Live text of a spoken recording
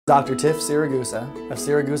Dr. Tiff Siragusa of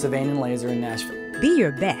Siragusa Vein and Laser in Nashville. Be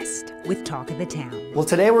your best with Talk of the Town. Well,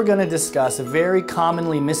 today we're going to discuss a very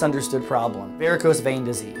commonly misunderstood problem, varicose vein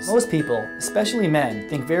disease. Most people, especially men,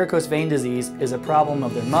 think varicose vein disease is a problem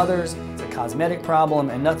of their mothers, it's a cosmetic problem,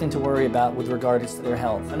 and nothing to worry about with regards to their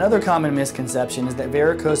health. Another common misconception is that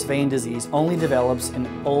varicose vein disease only develops in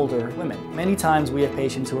older women. Many times we have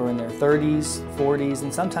patients who are in their 30s, 40s,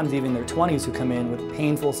 and sometimes even their 20s who come in with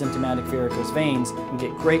painful symptomatic varicose veins and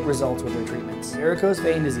get great results with their treatments. Varicose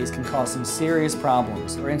vein disease can cause some serious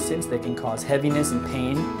problems. For instance, they can cause heaviness and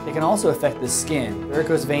pain. They can also affect the skin.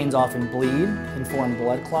 Varicose veins often bleed, can form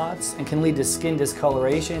blood clots, and can lead to skin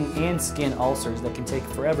discoloration and skin ulcers that can take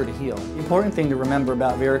forever to heal. The important thing to remember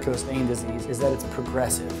about varicose vein disease is that it's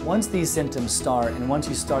progressive. Once these symptoms start, and once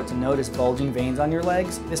you start to notice bulging veins on your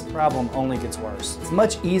legs, this problem only gets worse. It's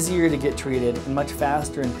much easier to get treated and much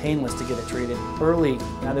faster and painless to get it treated early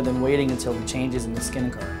rather than waiting until the changes in the skin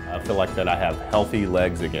occur. I feel like that I have healthy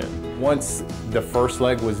legs again. Once the first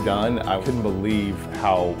leg was done, I couldn't believe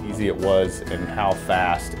how easy it was and how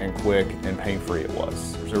fast and quick and pain-free it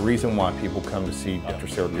was. There's a reason why people come to see Dr.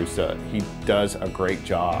 Siragusa. He does a great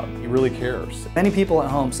job. He really cares. Many people at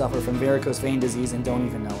home suffer from varicose vein disease and don't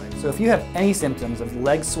even know it. So if you have any symptoms of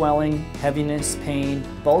leg swelling, heaviness, pain,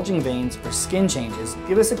 bulging veins, or skin changes,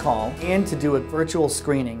 give us a call. And to do a virtual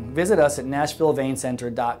screening, visit us at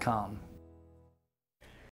NashvilleVeinCenter.com.